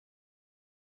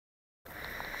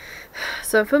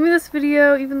so I'm filming this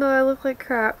video even though I look like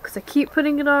crap because I keep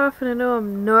putting it off and I know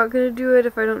I'm not going to do it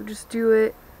if I don't just do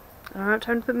it. I don't have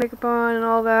time to put makeup on and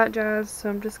all that jazz, so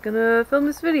I'm just going to film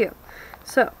this video.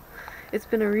 So, it's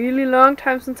been a really long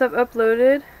time since I've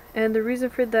uploaded, and the reason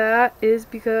for that is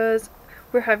because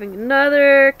we're having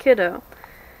another kiddo.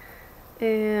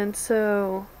 And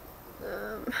so,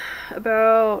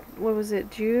 about, what was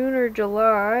it, June or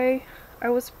July, I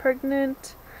was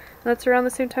pregnant. That's around the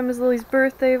same time as Lily's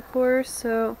birthday, of course,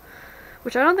 so,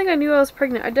 which I don't think I knew I was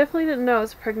pregnant. I definitely didn't know I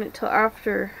was pregnant till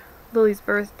after Lily's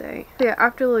birthday. Yeah,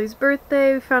 after Lily's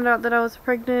birthday, we found out that I was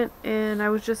pregnant, and I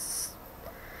was just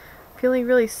feeling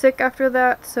really sick after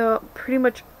that, so pretty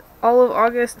much all of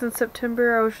August and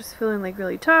September I was just feeling like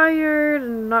really tired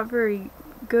and not very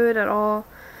good at all.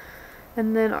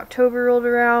 And then October rolled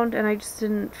around and I just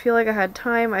didn't feel like I had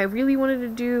time. I really wanted to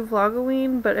do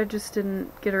Vlogoween, but I just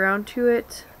didn't get around to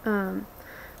it.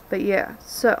 But yeah,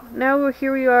 so now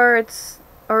here we are. It's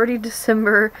already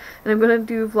December and I'm gonna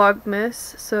do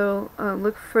Vlogmas, so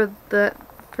look for the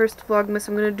first Vlogmas.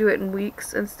 I'm gonna do it in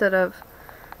weeks instead of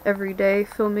every day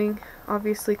filming,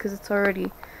 obviously, because it's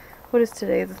already, what is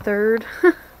today, the 3rd?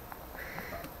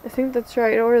 I think that's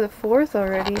right, or the 4th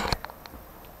already.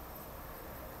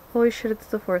 Holy shit, it's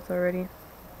the 4th already.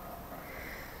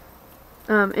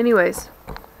 Anyways,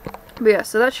 but yeah,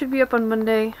 so that should be up on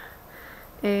Monday,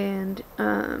 and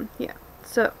yeah,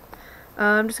 so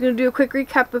I'm just gonna do a quick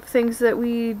recap of things that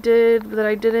we did that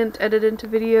I didn't edit into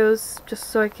videos, just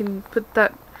so I can put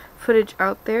that footage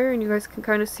out there and you guys can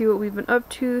kind of see what we've been up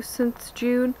to since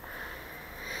June,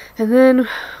 and then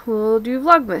we'll do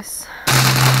Vlogmas.